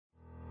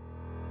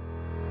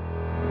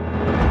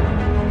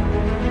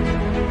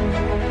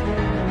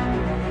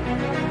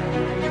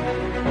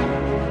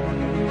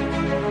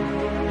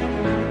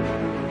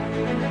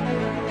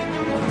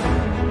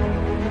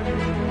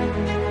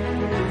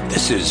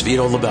This is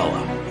Vito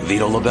Labella.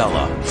 Vito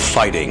Labella,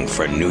 fighting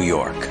for New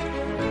York.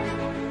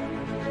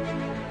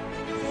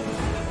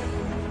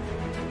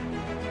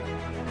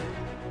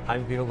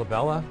 I'm Vito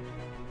Labella,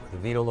 with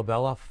Vito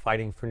Labella,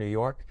 Fighting for New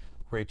York,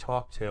 where we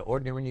talk to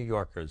ordinary New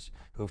Yorkers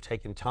who've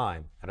taken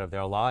time out of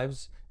their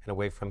lives and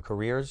away from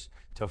careers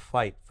to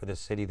fight for the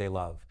city they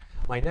love.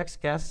 My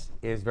next guest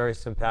is very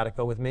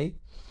simpatico with me.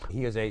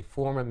 He is a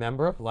former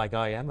member, like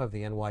I am, of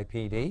the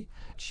NYPD,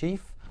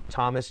 Chief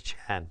Thomas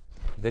Chen.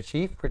 The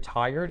chief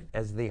retired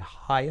as the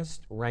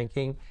highest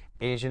ranking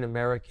Asian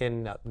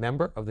American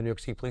member of the New York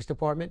City Police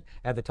Department.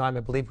 At the time, I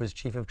believe, was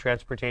Chief of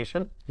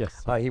Transportation.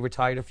 Yes. He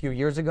retired a few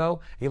years ago.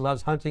 He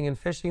loves hunting and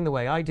fishing the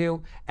way I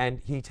do, and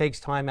he takes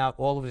time out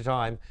all of the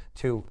time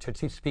to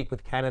speak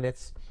with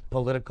candidates,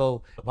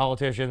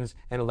 politicians,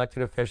 and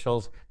elected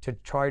officials to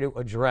try to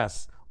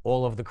address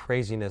all of the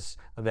craziness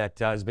that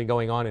has been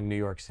going on in New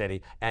York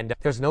City. And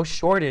there's no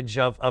shortage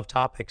of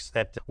topics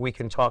that we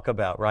can talk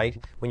about,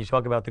 right? When you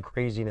talk about the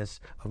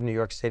craziness of New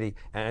York City,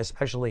 and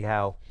especially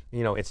how,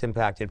 it's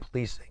impacted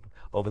policing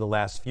over the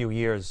last few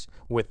years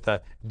with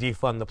the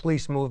defund the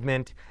police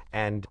movement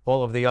and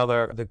all of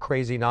the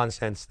crazy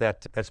nonsense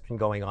that's been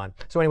going on.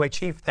 So anyway,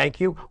 Chief, thank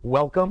you.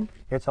 Welcome.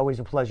 It's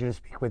always a pleasure to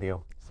speak with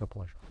you. It's a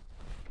pleasure.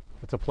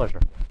 It's a pleasure.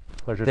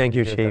 Thank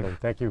you, Chief. Chief.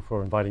 Thank you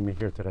for inviting me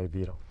here today,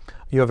 Vito.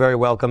 You're very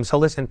welcome. So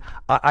listen,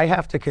 I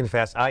have to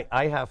confess,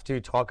 I have to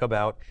talk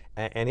about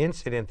an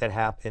incident that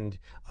happened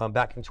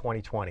back in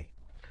 2020.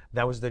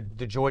 That was the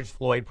George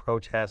Floyd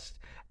protest,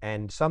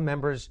 and some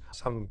members,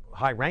 some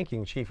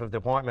high-ranking chief of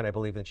department, I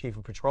believe, the chief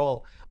of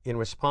patrol, in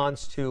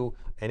response to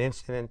an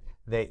incident,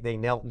 they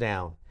knelt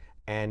down.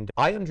 And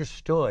I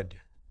understood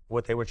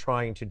what they were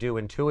trying to do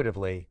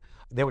intuitively.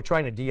 They were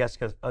trying to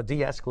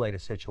de-escalate a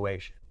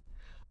situation,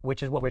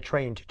 which is what we're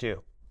trained to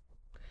do.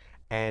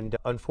 And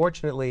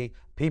unfortunately,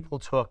 people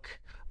took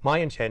my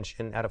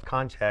intention out of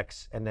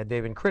context, and that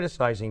they've been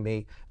criticizing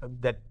me,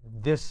 that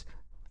this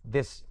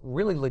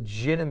really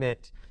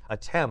legitimate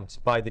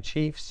attempt by the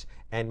chiefs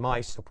and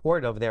my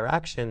support of their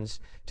actions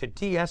to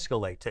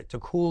de-escalate, to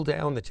cool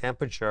down the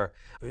temperature,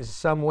 in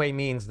some way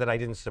means that I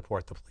didn't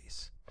support the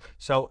police.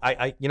 So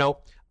I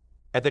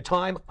at the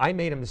time, I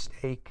made a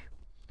mistake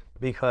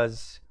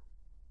because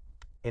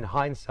in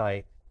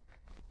hindsight,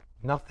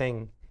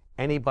 nothing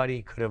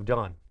anybody could have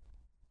done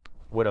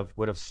would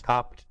have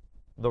stopped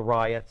the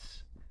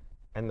riots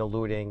and the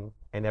looting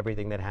and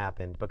everything that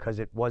happened, because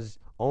it was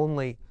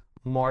only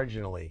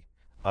marginally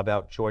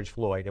about George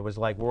Floyd. It was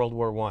like World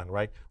War I,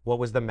 right? What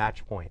was the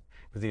match point?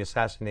 It was the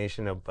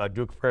assassination of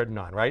Duke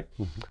Ferdinand, right?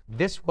 Mm-hmm.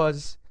 This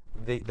was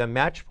the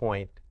match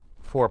point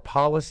for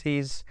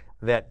policies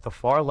that the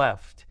far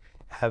left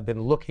have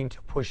been looking to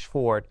push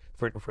forward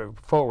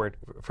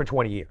for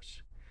 20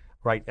 years,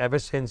 right? Ever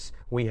since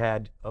we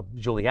had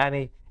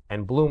Giuliani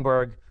and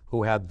Bloomberg,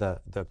 who had the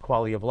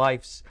quality of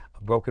lives,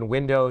 broken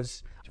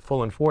windows,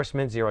 full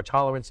enforcement, zero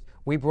tolerance.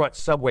 We brought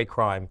subway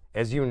crime,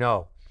 as you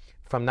know,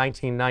 from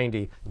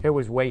 1990. It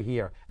was way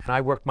here. And I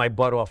worked my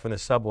butt off in the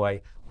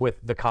subway with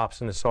the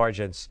cops and the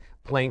sergeants,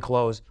 plain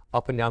clothes,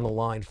 up and down the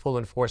line, full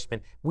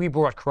enforcement. We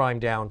brought crime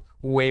down,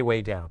 way,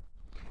 way down.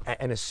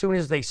 And as soon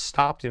as they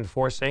stopped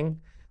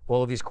enforcing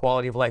all of these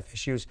quality of life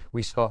issues,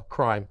 we saw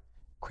crime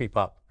creep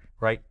up,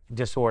 right?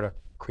 Disorder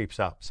creeps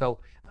up. So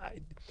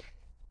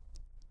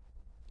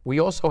we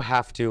also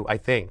have to, I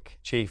think,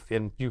 Chief,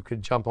 and you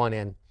could jump on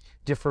in,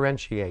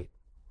 differentiate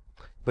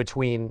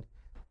between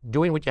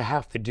doing what you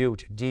have to do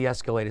to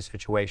de-escalate a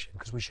situation,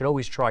 because we should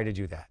always try to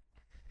do that,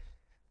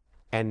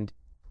 and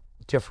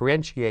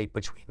differentiate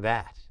between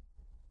that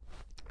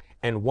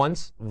and,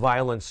 once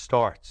violence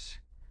starts,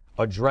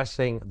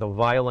 addressing the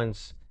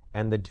violence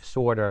and the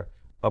disorder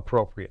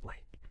appropriately.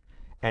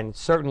 And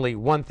certainly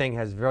one thing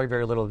has very,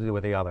 very little to do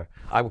with the other.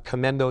 I would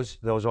commend those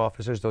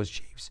officers, those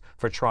chiefs,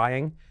 for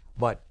trying,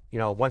 but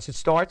once it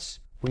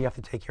starts, we have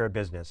to take care of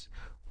business.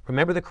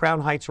 Remember the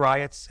Crown Heights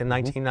riots in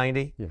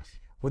 1990? Yes.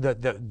 Where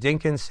the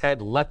Dinkins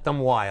said, let them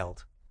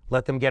wild.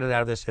 Let them get it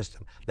out of their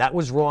system. That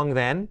was wrong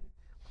then,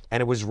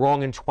 and it was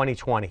wrong in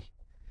 2020,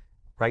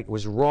 right? It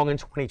was wrong in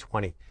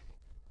 2020.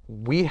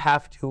 We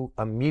have to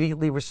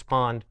immediately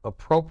respond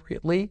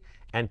appropriately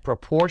and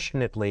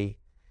proportionately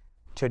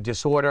to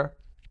disorder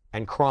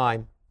and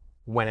crime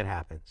when it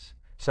happens.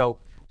 So,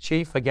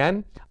 Chief,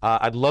 again,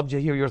 I'd love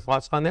to hear your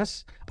thoughts on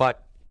this,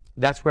 but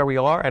that's where we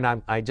are, and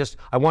I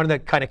wanted to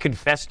kind of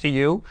confess to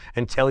you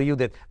and tell you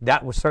that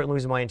certainly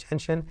was my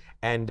intention,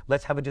 and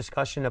let's have a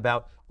discussion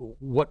about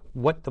what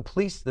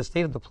the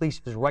state of the police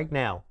is right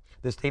now.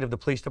 The state of the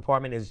police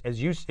department is,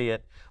 as you see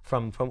it,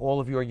 from all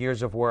of your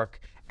years of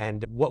work,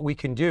 and what we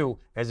can do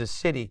as a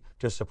city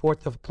to support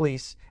the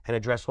police and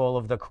address all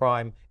of the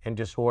crime and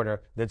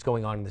disorder that's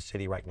going on in the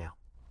city right now.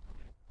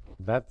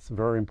 That's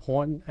very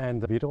important,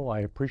 and Vito, I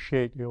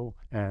appreciate you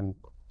and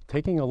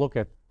taking a look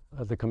at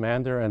the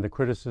commander and the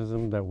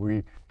criticism that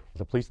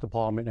the police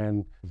department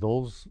and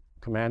those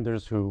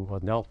commanders who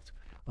knelt.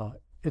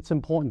 It's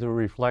important to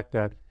reflect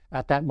that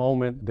at that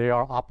moment they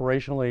are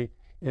operationally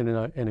in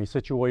a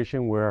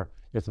situation where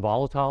it's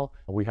volatile.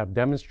 We have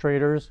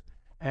demonstrators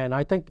And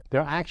I think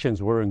their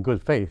actions were in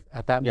good faith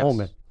at that Yes.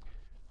 moment.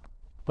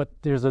 But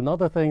there's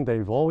another thing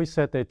they've always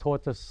said, they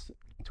taught us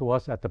to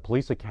us at the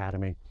police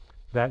academy,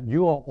 that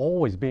you are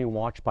always being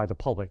watched by the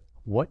public.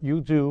 What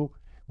you do,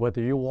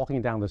 whether you're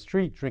walking down the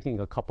street, drinking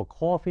a cup of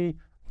coffee,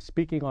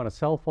 speaking on a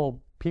cell phone,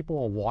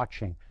 people are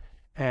watching.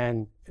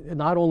 And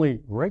not only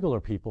regular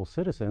people,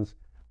 citizens,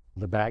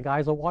 the bad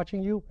guys are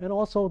watching you, and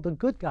also the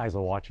good guys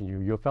are watching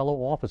you, your fellow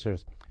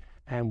officers.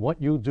 And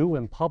what you do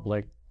in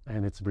public,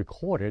 and it's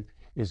recorded,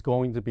 is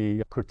going to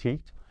be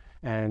critiqued,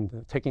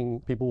 and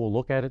people will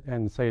look at it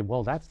and say,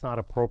 well, that's not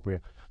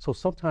appropriate. So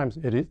sometimes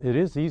it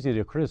is easy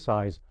to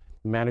criticize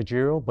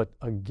managerial, but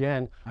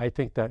again, I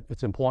think that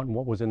it's important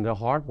what was in their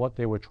heart, what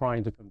they were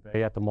trying to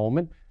convey at the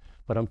moment.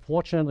 But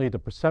unfortunately, the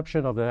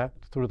perception of that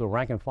through the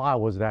rank and file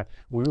was that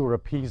we were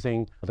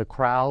appeasing the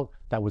crowd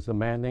that was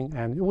demanding.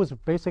 And it was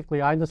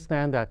basically, I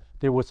understand that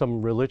there were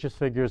some religious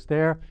figures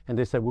there, and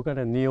they said, we're going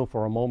to kneel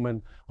for a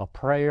moment of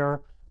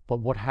prayer.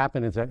 But what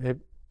happened is that it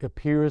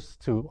appears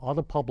to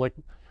other public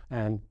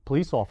and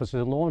police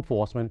officers and law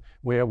enforcement,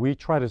 where we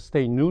try to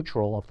stay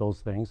neutral of those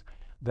things,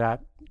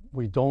 that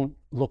we don't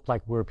look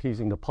like we're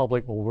appeasing the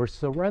public or we're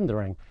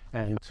surrendering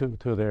and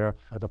to their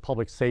the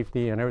public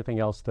safety and everything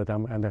else to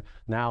them, and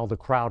now the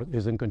crowd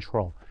is in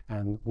control.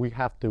 And we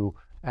have to,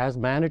 as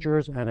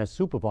managers and as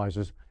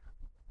supervisors,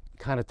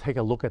 kind of take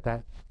a look at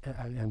that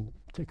and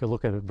take a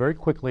look at it very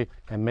quickly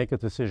and make a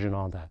decision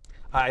on that.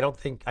 I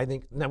think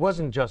that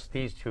wasn't just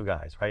these two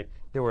guys, right?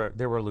 There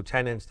were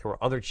lieutenants, there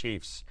were other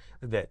chiefs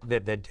that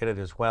did it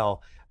as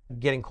well,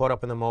 getting caught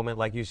up in the moment,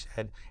 like you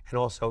said, and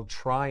also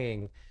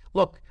trying.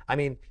 Look, I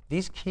mean,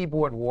 these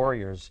keyboard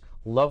warriors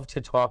love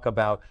to talk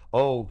about,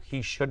 oh,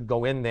 he should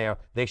go in there,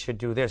 they should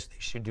do this, they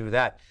should do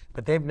that,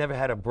 but they've never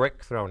had a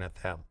brick thrown at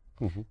them.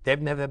 Mm-hmm.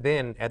 They've never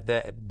been at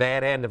the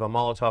bad end of a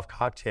Molotov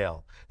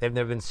cocktail. They've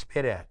never been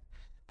spit at.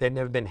 They've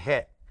never been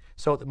hit.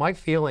 So my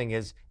feeling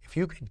is, if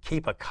you could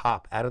keep a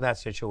cop out of that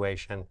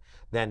situation,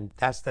 then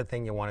that's the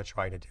thing you want to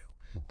try to do.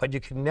 But you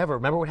could never,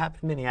 remember what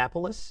happened in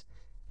Minneapolis?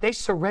 They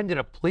surrendered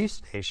a police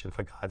station,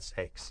 for God's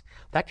sakes.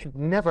 That could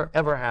never,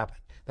 ever happen.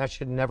 That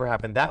should never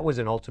happen. That was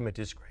an ultimate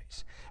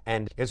disgrace.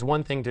 And it's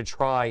one thing to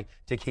try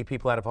to keep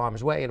people out of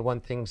harm's way, and one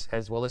thing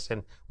says, well,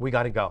 listen, we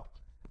got to go.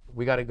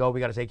 We got to go. We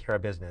got to take care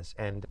of business.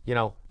 And, you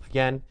know,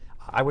 again,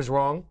 I was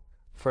wrong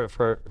for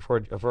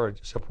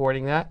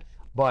supporting that,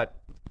 but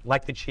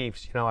like the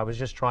Chiefs, you know, I was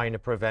just trying to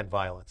prevent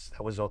violence.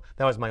 That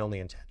was my only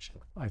intention.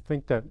 I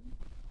think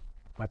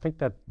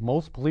that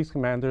most police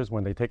commanders,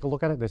 when they take a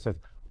look at it, they said,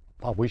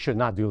 oh, we should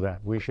not do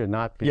that. We should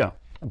not be. Yeah.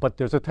 But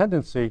there's a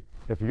tendency,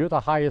 if you're the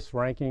highest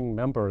ranking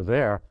member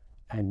there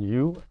and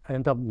you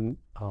end up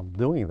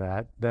doing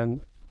that,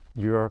 then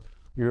your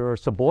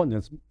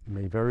subordinates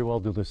may very well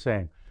do the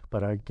same.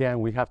 But again,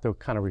 we have to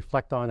kind of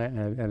reflect on it,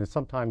 and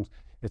sometimes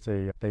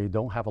they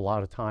don't have a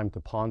lot of time to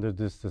ponder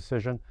this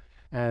decision.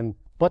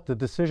 But the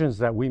decisions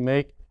that we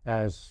make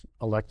as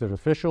elected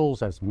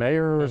officials, as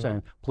mayors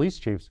and police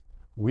chiefs,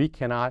 we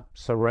cannot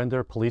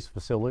surrender police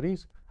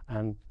facilities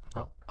and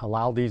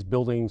allow these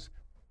buildings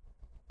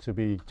to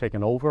be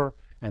taken over,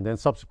 and then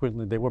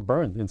subsequently they were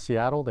burned. In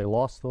Seattle, they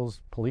lost those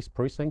police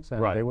precincts,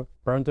 and they were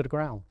burned to the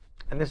ground.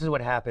 And this is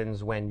what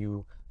happens when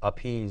you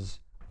appease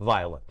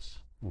violence.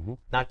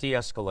 Not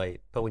de-escalate,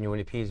 but when you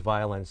appease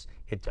violence,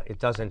 it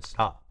doesn't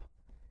stop.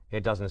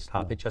 It doesn't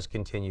stop. It just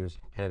continues,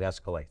 and it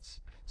escalates.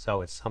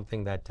 So it's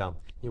something that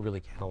you really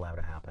can't allow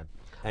to happen.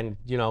 And,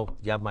 you know,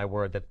 you have my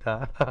word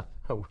that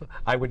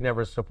I would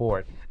never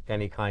support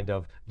any kind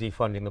of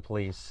defunding the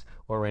police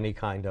or any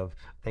kind of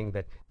thing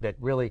that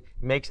really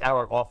makes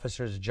our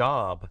officers'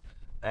 job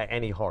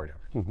any harder,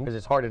 because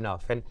it's hard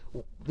enough. And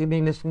I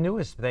mean, this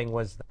newest thing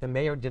was the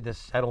mayor did this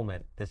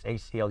settlement, this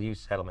ACLU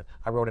settlement.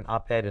 I wrote an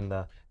op-ed in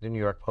the New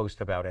York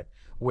Post about it,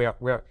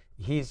 where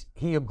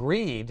he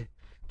agreed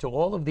to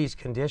all of these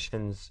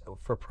conditions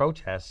for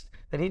protest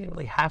that he didn't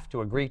really have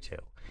to agree to.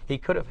 He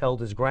could have held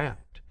his ground,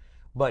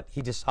 but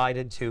he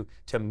decided to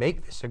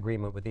make this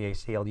agreement with the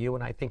ACLU,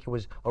 and I think it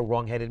was a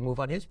wrong-headed move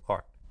on his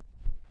part.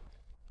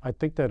 I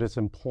think that it's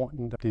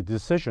important that the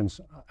decisions,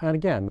 and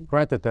again,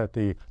 granted that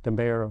the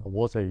mayor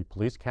was a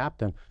police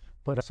captain,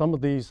 but some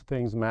of these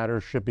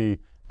matters should be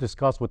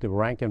discussed with the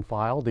rank and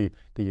file, the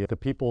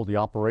people, the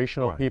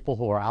operational people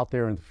who are out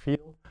there in the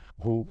field,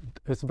 who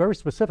it's very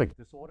specific.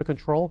 Disorder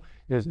control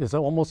is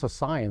almost a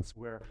science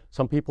where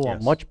some people are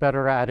much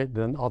better at it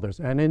than others.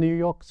 And in New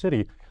York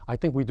City, I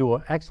think we do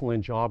an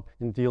excellent job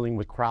in dealing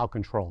with crowd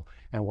control.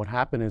 And what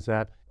happened is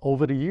that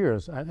over the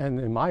years, and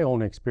in my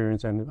own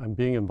experience and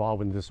being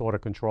involved in disorder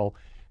control,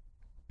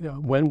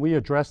 when we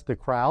address the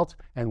crowds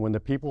and when the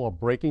people are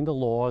breaking the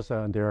laws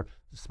and they're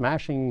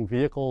smashing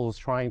vehicles,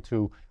 trying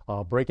to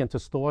break into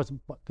stores,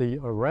 the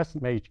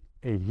arrest made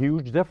a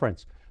huge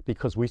difference,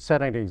 because we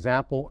set an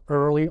example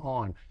early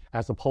on,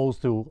 as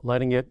opposed to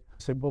letting it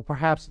say, well,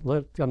 perhaps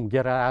let them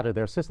get out of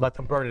their system. Let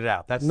them burn it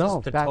out. That's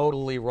just a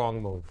totally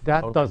wrong move.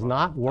 That does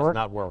not work. Does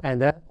not work.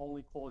 And that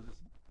only causes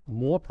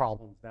more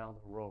problems down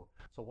the road.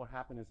 So what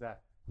happened is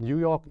that New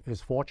York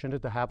is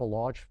fortunate to have a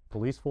large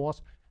police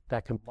force.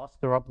 that can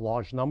muster up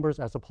large numbers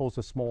as opposed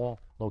to small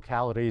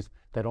localities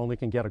that only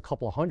can get a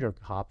couple hundred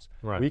cops.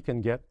 Right. We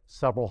can get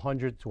several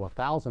hundred to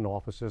 1,000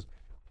 officers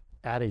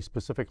at a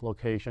specific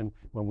location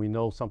when we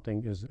know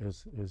something is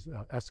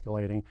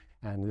escalating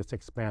and it's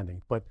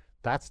expanding. But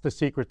that's the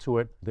secret to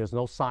it. There's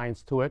no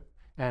science to it.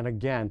 And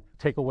again,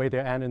 take away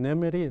their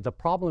anonymity. The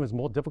problem is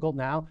more difficult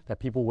now that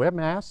people wear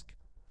masks,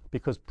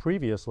 because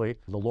previously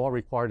the law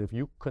required if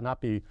you could not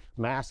be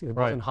masked, it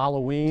wasn't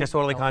Halloween.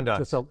 Disorderly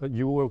conduct.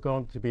 You were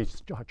going to be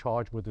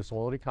charged with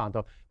disorderly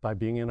conduct by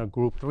being in a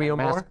group. 3 or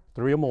more?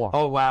 3 or more.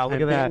 Oh wow! Look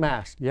and at that. being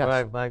masked,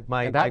 yes.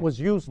 And that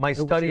was used. My it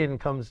was studying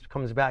comes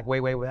back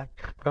way back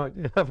from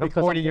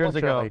because 40 years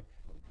ago. unfortunately,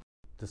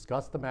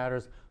 discuss the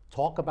matters,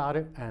 talk about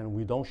it, and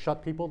we don't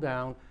shut people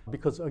down,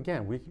 because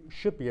again, we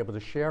should be able to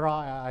share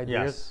our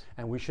ideas, Yes.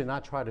 and we should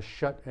not try to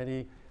shut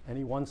any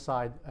one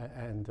side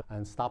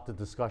and stop the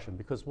discussion,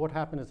 because what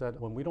happens is that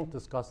when we don't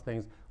discuss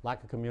things,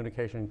 lack of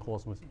communication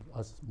causes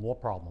us more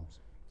problems.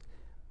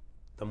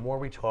 The more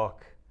we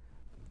talk,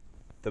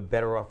 the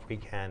better off we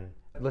can.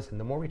 Listen,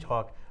 the more we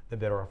talk, the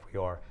better off we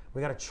are.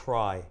 We got to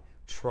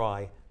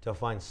try to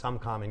find some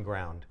common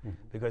ground,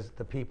 because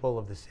the people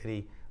of the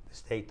city, the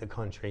state, the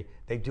country,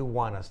 they do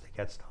want us to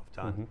get stuff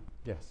done.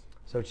 Yes.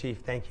 So Chief,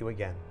 thank you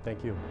again.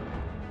 Thank you.